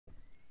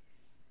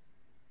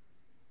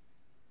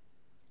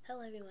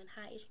Hello everyone,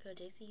 hi, it's your girl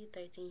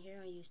JCU13 here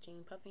on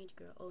Ustream, Puppy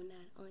Girl 09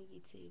 on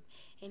YouTube,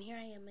 and here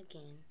I am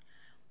again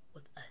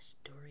with a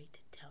story to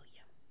tell you.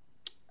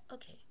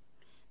 Okay,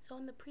 so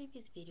in the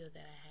previous video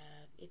that I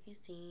have, if you've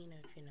seen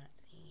or if you're not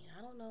seen,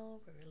 I don't know,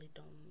 I really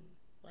don't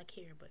like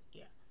hair, but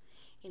yeah,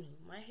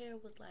 my hair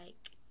was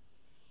like,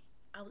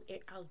 I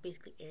was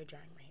basically air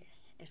drying my hair,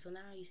 and so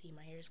now you see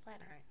my hair is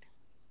flat ironed.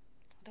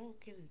 I don't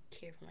really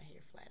care for my hair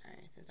flat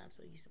iron since I'm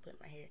so used to putting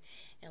my hair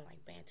in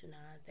like bantu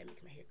knots that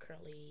make my hair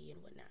curly and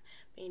whatnot.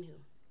 But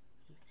anywho,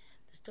 the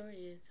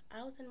story is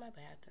I was in my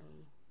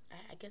bathroom.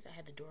 I guess I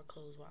had the door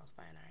closed while I was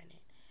fine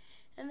ironing it.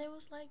 And there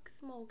was like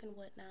smoke and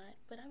whatnot.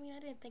 But I mean, I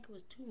didn't think it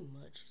was too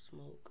much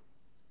smoke.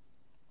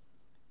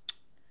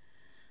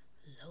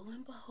 Lo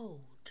and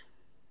behold,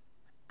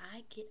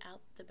 I get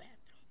out the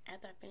bathroom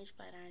after I finish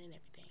flat ironing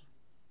everything.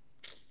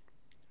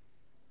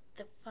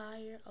 The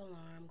fire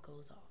alarm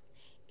goes off.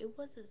 It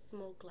wasn't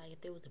smoke like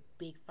if there was a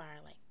big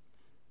fire, like,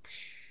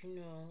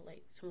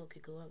 like smoke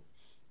could go up.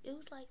 It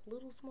was like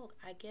little smoke.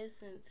 I guess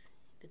since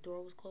the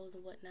door was closed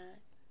and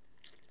whatnot,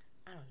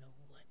 I don't know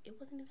what. It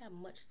wasn't even that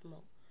much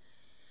smoke.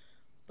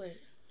 But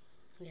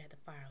yeah, the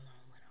fire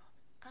alarm went off.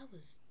 I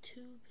was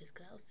too pissed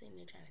because I was sitting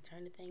there trying to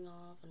turn the thing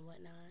off and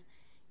whatnot.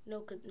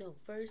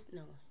 First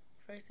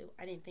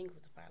I didn't think it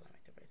was a fire alarm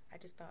at the first. I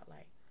just thought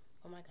like,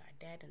 oh my god,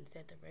 Dad done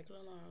set the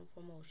regular alarm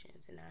for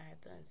motions and now I have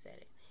to unset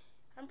it.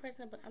 I'm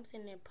pressing it, but I'm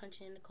sitting there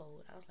punching in the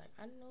code. I was like,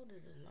 I know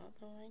this is not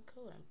the right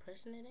code. I'm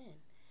pressing it in.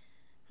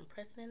 I'm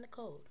pressing in the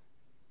code.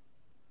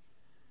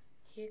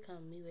 Here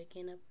come me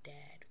waking up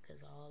Dad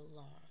because all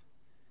alarm.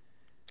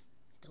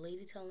 The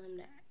lady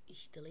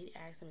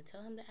asked him to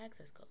tell him the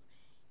access code.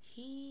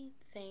 He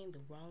saying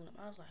the wrong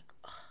number. I was like,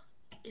 oh,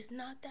 it's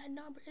not that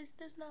number. It's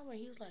this number.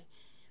 He was like,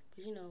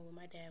 but when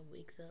my dad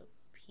wakes up,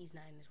 he's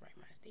not in his right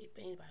mind state.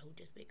 But anybody who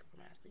just wake up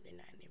from out of sleep, they're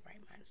not in their right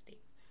mind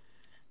state.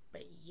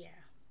 But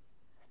yeah.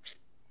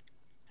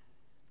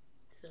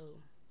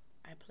 So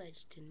I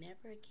pledged to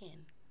never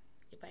again,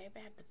 if I ever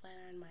have to flat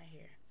iron my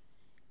hair,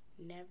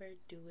 never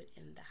do it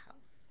in the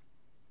house.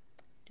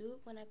 Do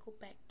it when I go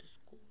back to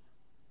school.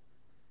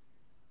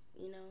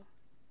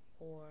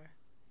 Or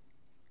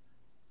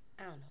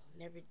I don't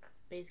know,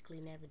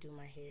 basically never do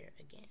my hair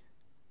again.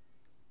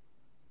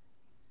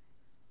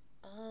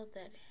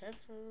 That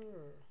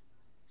heifer,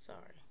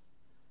 sorry.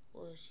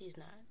 Well, she's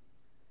not.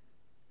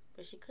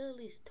 But she could at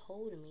least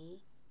told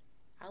me.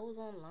 I was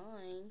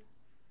online.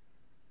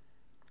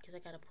 Because I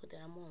gotta put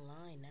that I'm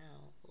online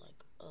now.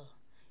 Like,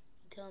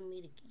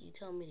 you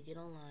tell me to get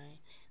online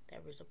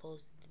that we're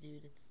supposed to do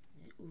the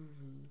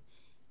uvu.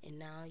 And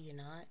now you're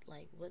not?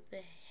 Like, what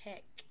the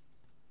heck,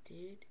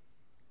 dude?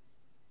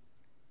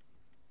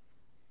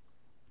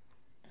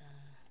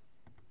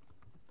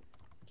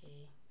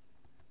 Okay.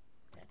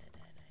 I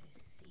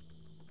see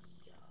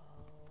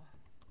y'all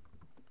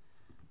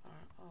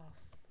are off.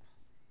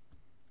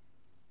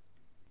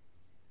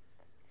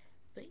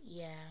 But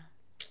yeah,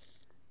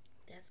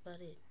 that's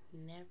about it.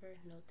 Never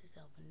note to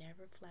self.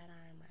 Never flat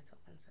iron myself.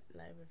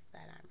 Never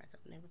flat iron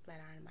myself. Never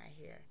flat iron my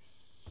hair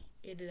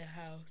into the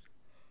house.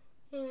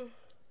 Not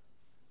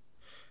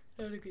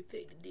a good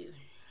thing to do.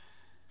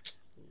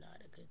 Not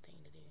a good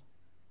thing to do.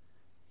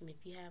 And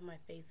if you have my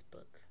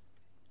Facebook,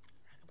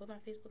 I can put my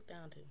Facebook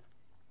down too.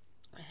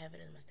 I have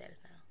it as my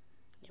status now.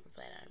 Never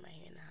flat iron my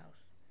hair in the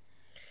house.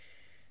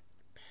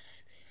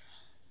 Bad idea.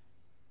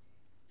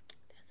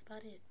 That's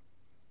about it.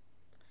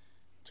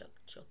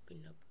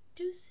 Choking up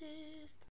deuces.